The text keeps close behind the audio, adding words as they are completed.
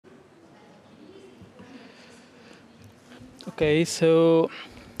Okay, so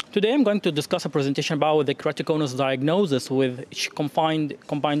today I'm going to discuss a presentation about the keratoconus diagnosis with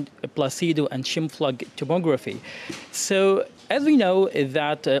combined placebo and shim-flug tomography. So as we know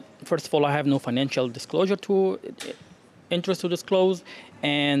that, first of all, I have no financial disclosure to interest to disclose,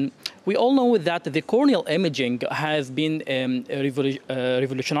 and we all know that the corneal imaging has been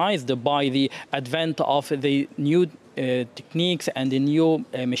revolutionized by the advent of the new techniques and the new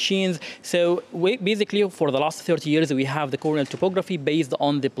machines. So basically, for the last 30 years, we have the corneal topography based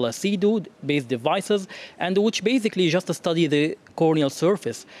on the placebo-based devices, and which basically just study the corneal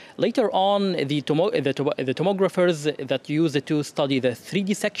surface. Later on, the tomographers that use it to study the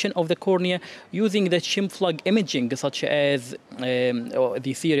 3D section of the cornea using the shim-flug imaging, such as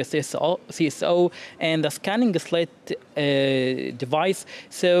the CSO and the scanning slit device.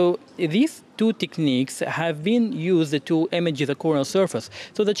 So these two techniques have been used to image the corneal surface.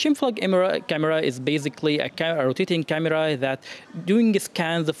 So the shim-flug camera is basically a rotating camera that doing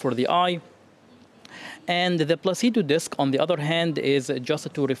scans for the eye. And the placebo disc, on the other hand, is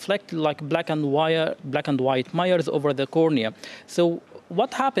just to reflect like black and white mirrors over the cornea. So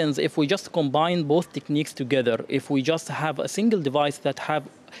what happens if we just combine both techniques together? If we just have a single device that have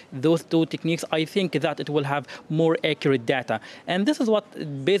those two techniques, I think that it will have more accurate data. And this is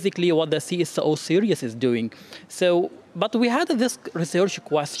basically what the CSO series is doing. So, but we had this research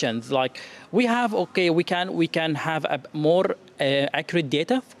questions like we can have a more accurate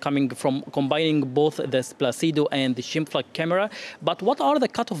data coming from combining both the placebo and the shim-flug camera. But what are the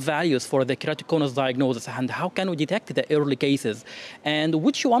cutoff values for the keratoconus diagnosis, and how can we detect the early cases? And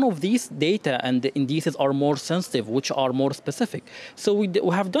which one of these data and the indices are more sensitive, which are more specific? So we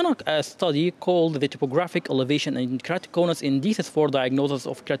have done a study called the topographic elevation and keratoconus indices for diagnosis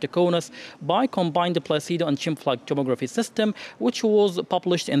of keratoconus by combined the placebo and shim-flug tomography system, which was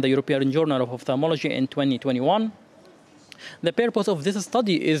published in the European Journal of Ophthalmology in 2021. The purpose of this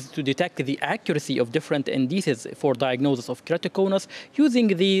study is to detect the accuracy of different indices for diagnosis of keratoconus using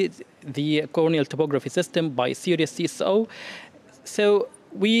the corneal topography system by series CSO. So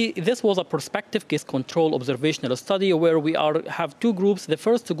this was a prospective case control observational study where we have two groups. The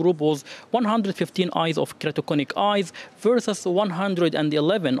first group was 115 eyes of keratoconic eyes versus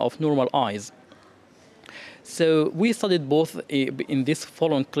 111 of normal eyes. So we studied both in this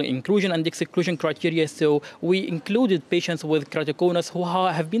following inclusion and exclusion criteria. So we included patients with keratoconus who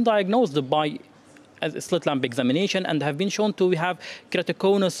have been diagnosed by a slit lamp examination and have been shown to have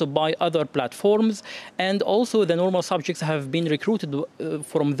keratoconus by other platforms. And also the normal subjects have been recruited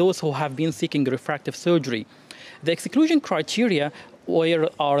from those who have been seeking refractive surgery. The exclusion criteria where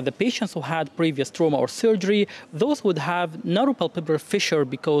are the patients who had previous trauma or surgery. Those would have narrow palpebral fissure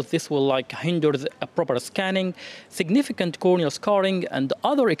because this will hinder a proper scanning, significant corneal scarring, and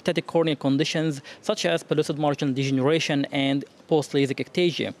other ectatic corneal conditions such as pellucid marginal degeneration and post-LASIK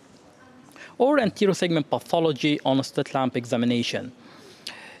ectasia, or anterior segment pathology on a slit lamp examination.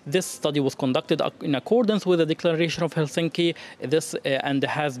 This study was conducted in accordance with the Declaration of Helsinki. And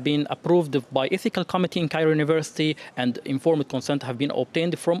has been approved by ethical committee in Cairo University, and informed consent have been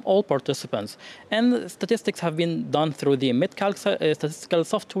obtained from all participants. And statistics have been done through the MedCalc statistical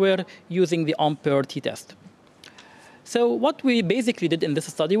software using the Ampere t-test. So what we basically did in this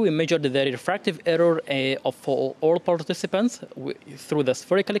study, we measured the refractive error of all participants through the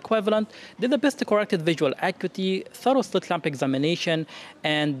spherical equivalent, did the best corrected visual acuity, thorough slit lamp examination,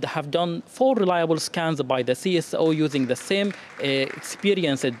 and have done 4 reliable scans by the CSO using the same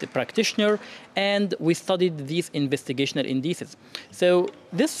experienced practitioner, and we studied these investigational indices. So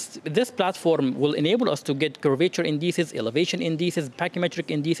this platform will enable us to get curvature indices, elevation indices, pachymetric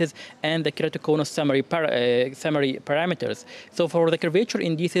indices, and the keratoconus summary parameters. So for the curvature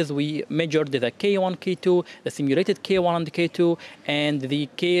indices, we measured the K1, K2, the simulated K1 and K2, and the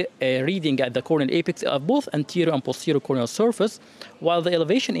K reading at the corneal apex of both anterior and posterior corneal surface, while the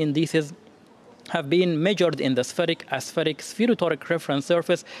elevation indices have been measured in the aspheric, spherotoric reference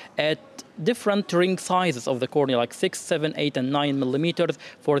surface at different ring sizes of the cornea, like 6, 7, 8, and 9 millimeters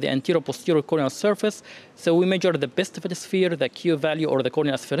for the anterior-posterior corneal surface. So we measure the best fit sphere, the Q value or the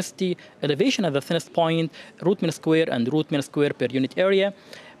corneal asphericity, elevation at the thinnest point, root mean square, and root mean square per unit area.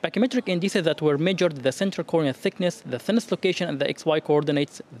 Pachymetric indices that were measured: the central corneal thickness, the thinnest location and the XY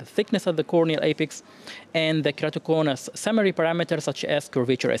coordinates, the thickness of the corneal apex, and the keratoconus summary parameters such as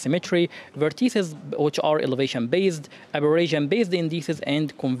curvature asymmetry, vertices which are elevation-based, aberration-based indices,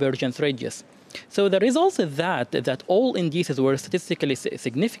 and convergence radius. So the results is that all indices were statistically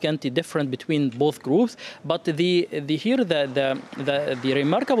significantly different between both groups. But the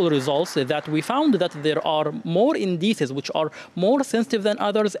remarkable results is that we found that there are more indices which are more sensitive than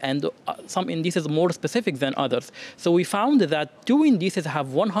others, and some indices more specific than others. So we found that two indices have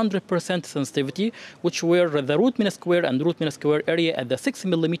 100% sensitivity, which were the root mean square and root mean square area at the 6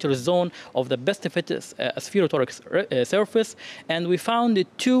 millimeter zone of the best fit spherothorax surface, and we found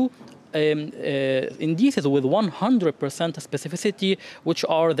two indices with 100% specificity, which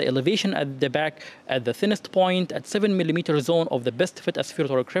are the elevation at the back at the thinnest point at 7 millimeter zone of the best fit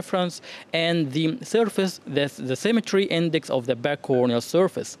spherothorax reference, and the surface, the symmetry index of the back corneal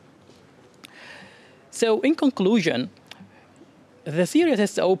surface. So in conclusion, the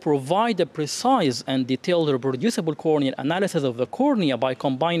series SO provide a precise and detailed reproducible corneal analysis of the cornea by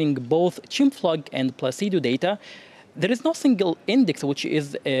combining both chimplug and Placido data. There is no single index which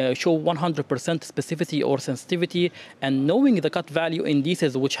is show 100% specificity or sensitivity, and knowing the cut value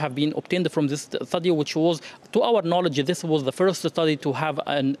indices which have been obtained from this study, which was, to our knowledge, this was the first study to have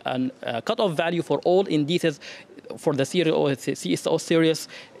a cutoff value for all indices for the CSO series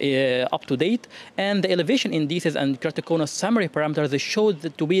up to date, and the elevation indices and keratoconus summary parameters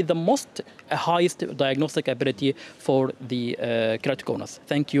showed to be the most highest diagnostic ability for the keratoconus.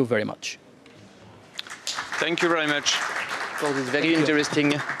 Thank you very much. Thank you very much for this very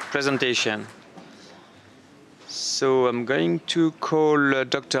interesting presentation. So I'm going to call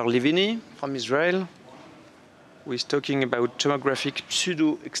Dr. Livini from Israel, who is talking about tomographic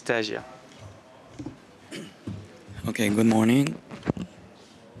pseudoectasia. Okay, good morning.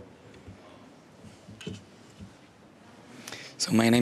 So my name